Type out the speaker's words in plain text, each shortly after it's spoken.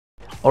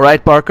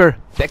Alright, Parker,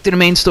 back to the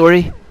main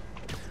story.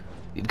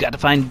 We've got to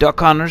find Doc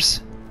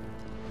Connors.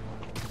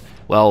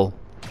 Well,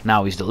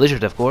 now he's the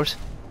lizard, of course.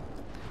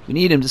 We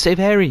need him to save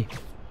Harry.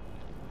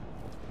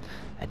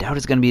 I doubt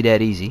it's gonna be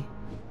that easy.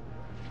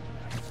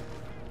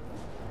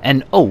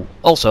 And, oh,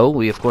 also,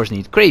 we of course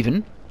need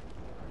Kraven.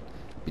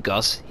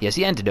 Because he has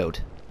the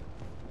antidote.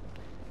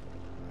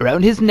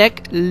 Around his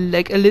neck,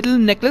 like a little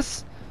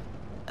necklace.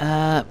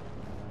 Yeah,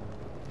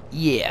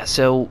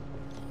 so...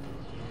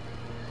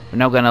 we're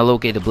now gonna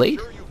locate the blade.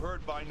 Sure you've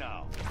heard by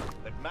now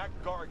that Mac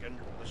Gargan,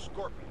 the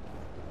Scorpion,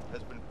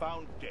 has been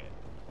found dead.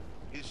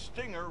 His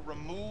stinger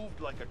removed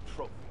like a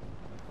trophy.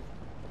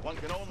 One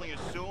can only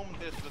assume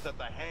this was at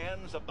the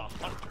hands of the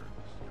Hunters.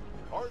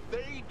 Are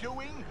they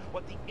doing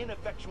what the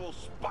ineffectual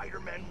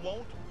Spider-Men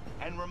won't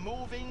and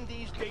removing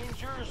these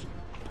dangers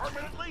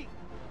permanently?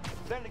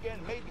 Then again,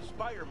 maybe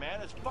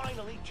Spider-Man has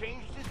finally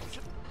changed his...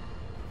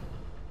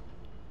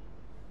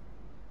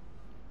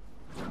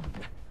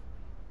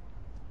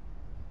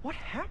 What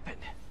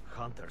happened?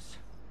 Hunters.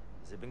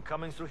 They've been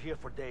coming through here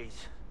for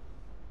days.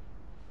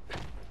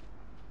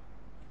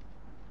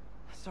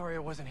 Sorry I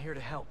wasn't here to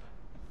help.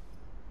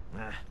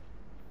 Nah.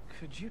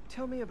 Could you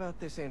tell me about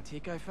this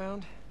antique I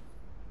found?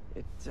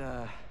 It,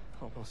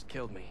 almost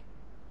killed me.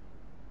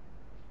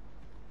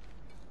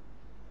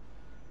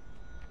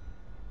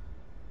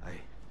 I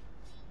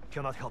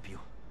cannot help you.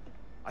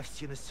 I've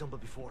seen this symbol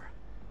before.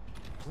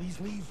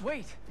 Please leave.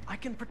 Wait! I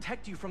can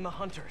protect you from the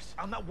Hunters.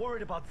 I'm not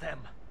worried about them.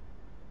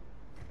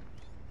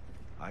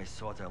 I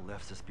thought I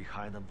left this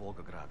behind in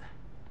Volgograd.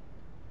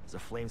 The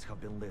flames have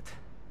been lit.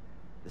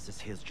 This is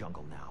his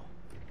jungle now.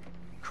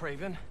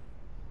 Kraven?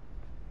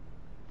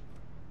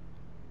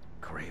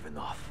 Kraven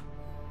off.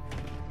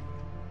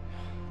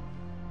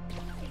 The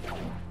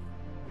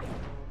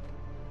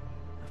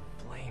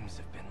flames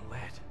have been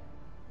lit.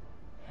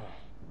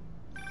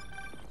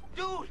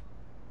 Dude!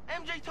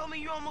 MJ told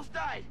me you almost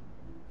died.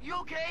 You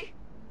okay?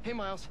 Hey,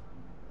 Miles.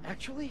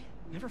 Actually,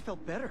 never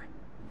felt better.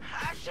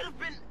 I should have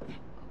been...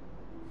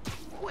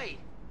 Wait.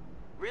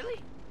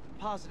 Really?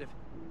 Positive.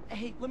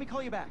 Hey, let me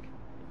call you back.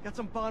 Got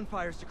some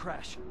bonfires to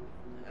crash.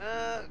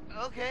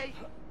 Okay.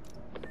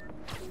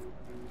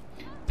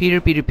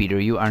 Peter,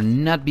 you are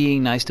not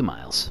being nice to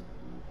Miles.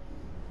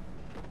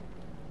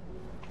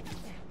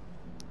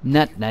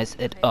 Not nice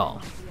at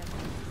all.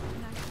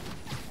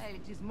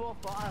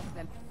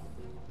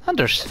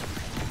 Hunters.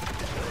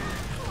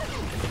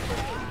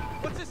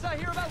 What's this I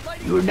hear about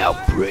lighting? You are now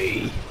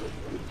prey.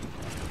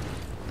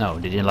 No,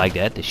 they didn't like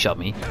that. They shot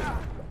me.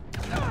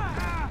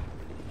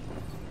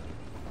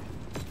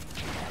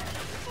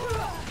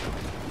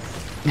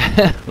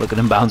 Look at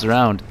him bounce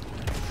around.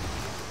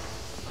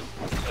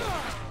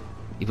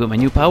 Even with my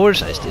new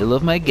powers, I still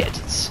love my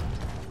gadgets.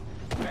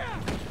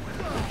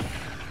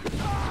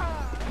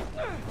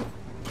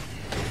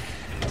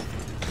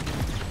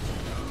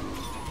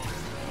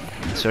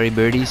 Sorry,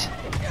 birdies.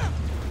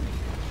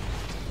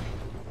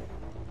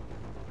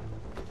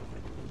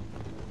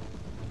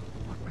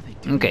 What were they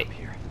doing Okay. up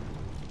here?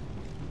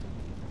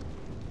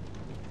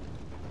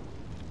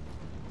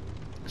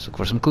 Let's look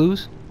for some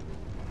clues.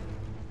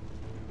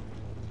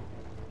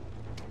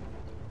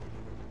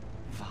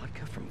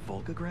 Vodka from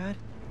Volgograd?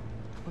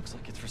 Looks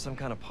like it's for some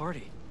kind of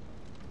party.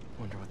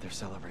 Wonder what they're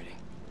celebrating.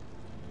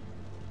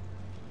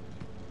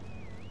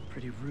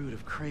 Pretty rude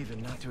of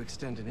Kraven not to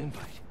extend an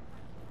invite.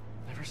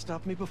 Never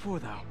stopped me before,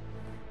 though.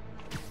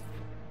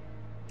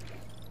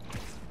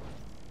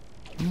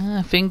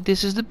 I think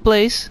this is the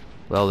place.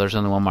 Well, there's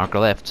only one marker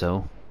left,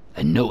 so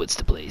I know it's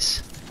the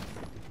place.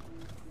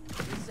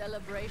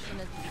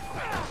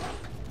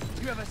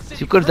 So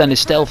you could have done it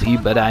stealthy,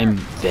 but I'm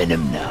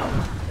Venom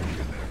now.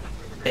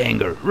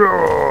 Anger.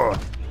 Roar!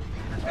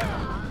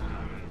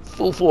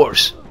 Full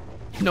force.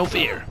 No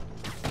fear.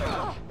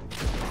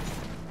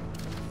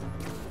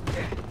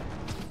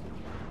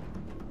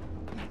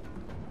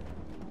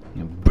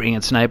 You bring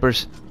it,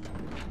 snipers.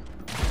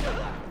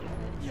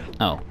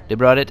 Oh, they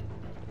brought it.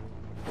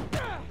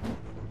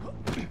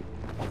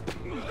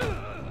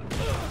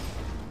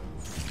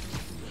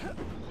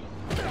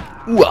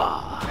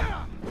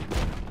 Wah!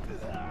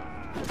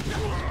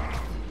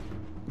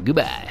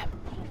 Goodbye.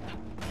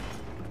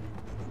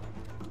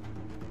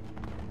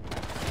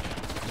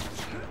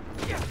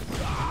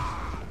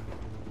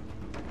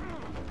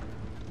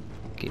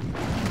 Okay,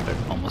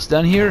 we're almost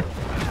done here.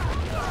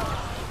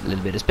 A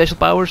little bit of special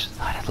powers.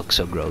 Ah, that looks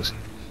so gross.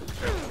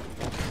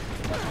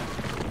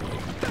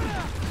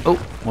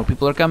 Oh, more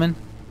people are coming.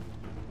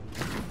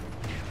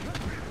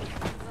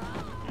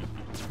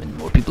 And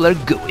more people are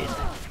going.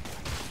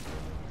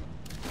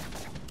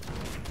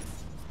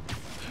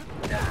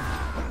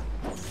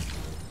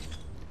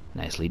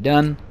 Nicely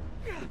done.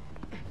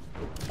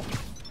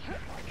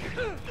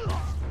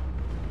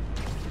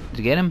 Did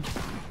you get him?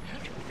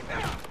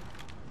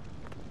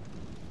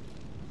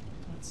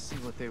 Let's see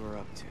what they were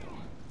up to.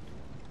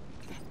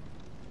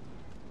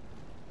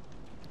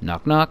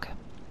 Knock knock.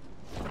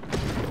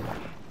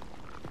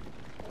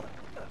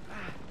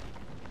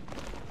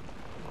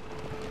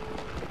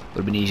 Would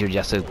have been easier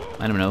just to,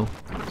 I don't know,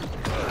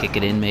 kick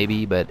it in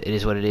maybe, but it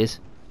is what it is.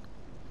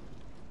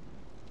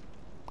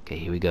 Okay,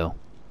 here we go.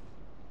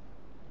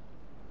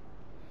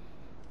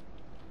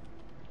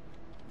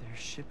 They're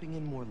shipping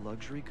in more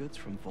luxury goods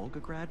from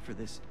Volgograd for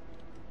this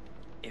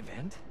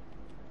event?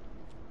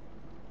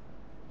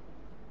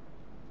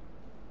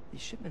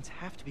 These shipments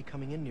have to be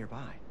coming in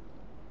nearby.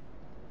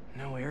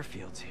 No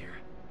airfields here.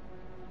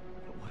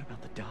 But what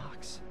about the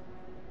docks?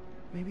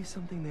 Maybe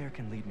something there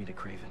can lead me to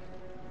Kraven.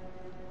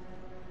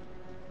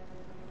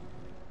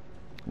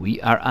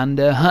 We are on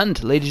the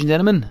hunt, ladies and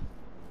gentlemen.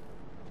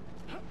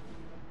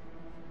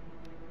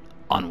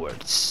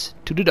 Onwards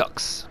to the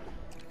docks.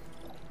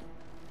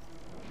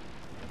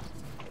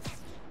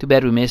 Too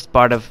bad we missed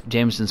part of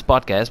Jameson's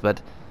podcast,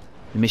 but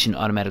the mission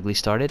automatically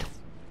started.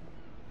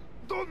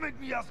 Don't make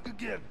me ask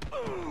again.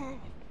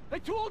 I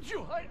told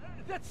you!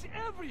 That's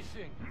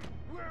everything!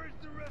 Where is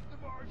the rest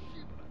of our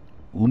shipment?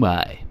 Oh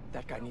my.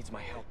 That guy needs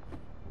my help.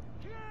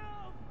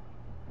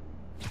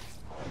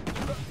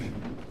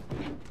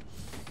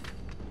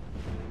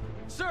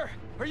 Sir,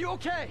 are you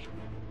okay?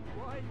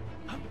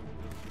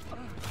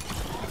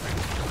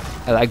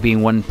 I like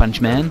being One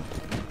Punch Man.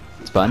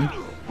 It's fun.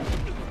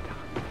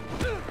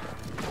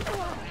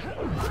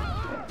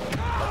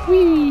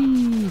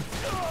 Whee!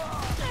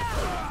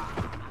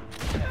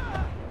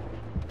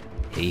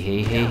 Hey,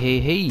 hey, hey, hey,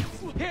 hey.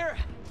 Here,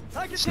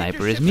 I can Sniper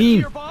take is your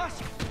mean. shipment here,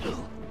 boss.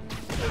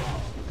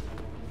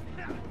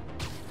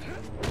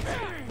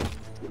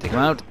 Take him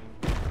out.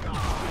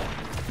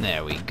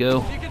 There we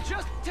go. You can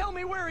just tell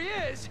me where he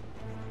is.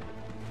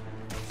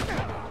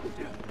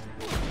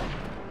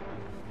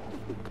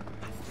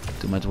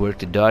 Too much work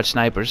to dodge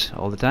snipers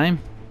all the time.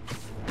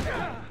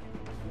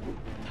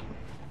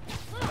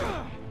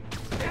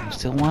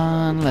 Still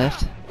one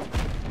left.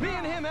 Me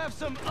and him have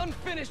some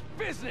unfinished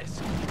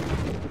business.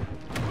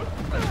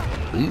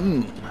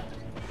 Boom.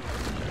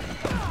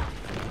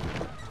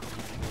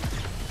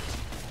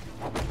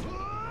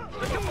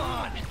 Come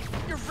on!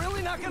 You're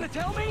really not gonna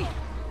tell me?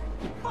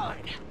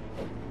 Fine.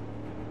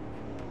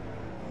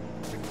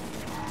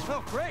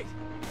 Oh, great.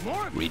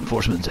 More of you.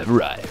 Reinforcements have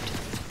arrived.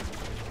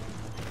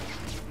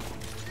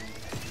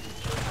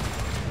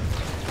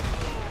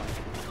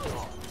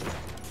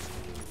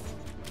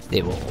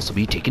 They will also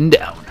be taken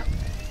down.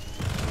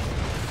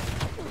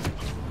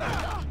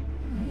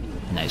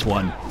 Nice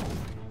one.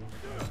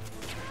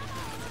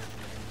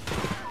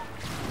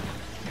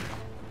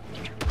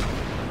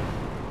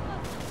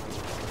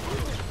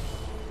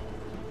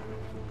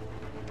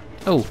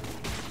 Oh,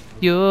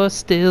 you're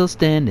still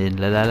standing.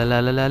 La la la la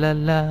la la la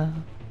la.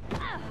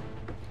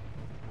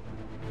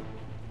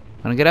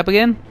 Wanna get up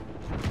again?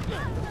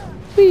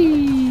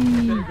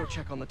 Whee! Better go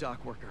check on the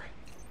dock worker.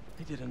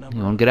 They did a number.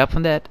 You won't get up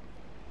from that.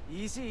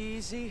 Easy,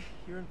 easy.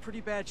 You're in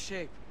pretty bad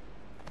shape.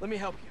 Let me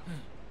help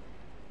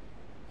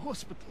you.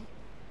 Hospital,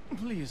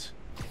 please.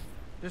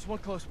 There's one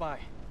close by.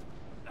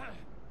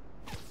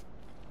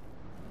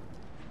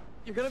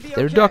 You're gonna be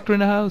There's okay. a doctor in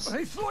the house.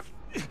 I thought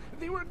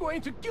they were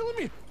going to kill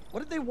me. What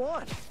did they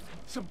want?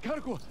 Some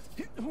cargo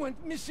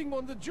went missing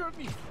on the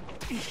journey.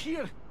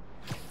 Here.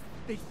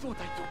 They thought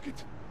I took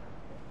it.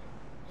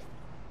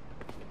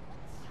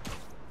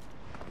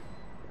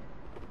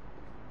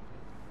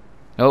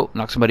 Oh,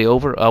 knock somebody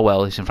over. Oh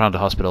well, he's in front of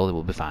the hospital. It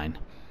will be fine.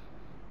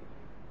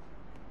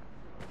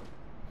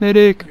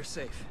 Medic. You're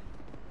safe.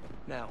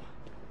 Now,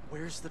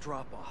 where's the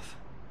drop-off?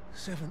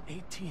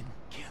 718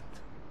 Kent.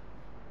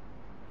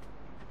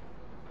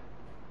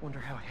 Wonder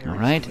how Harry's All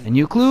right, doing a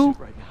new in the clue. suit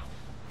right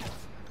now.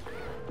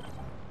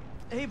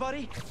 Hey,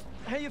 buddy.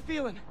 How you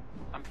feeling?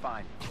 I'm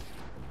fine.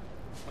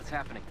 What's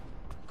happening?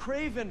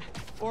 Kraven,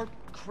 or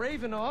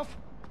Kravenoff,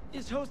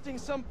 is hosting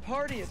some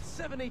party at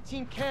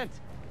 718 Kent.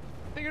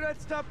 Figured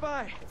I'd stop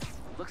by.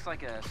 Looks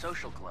like a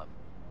social club.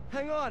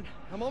 Hang on,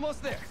 I'm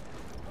almost there.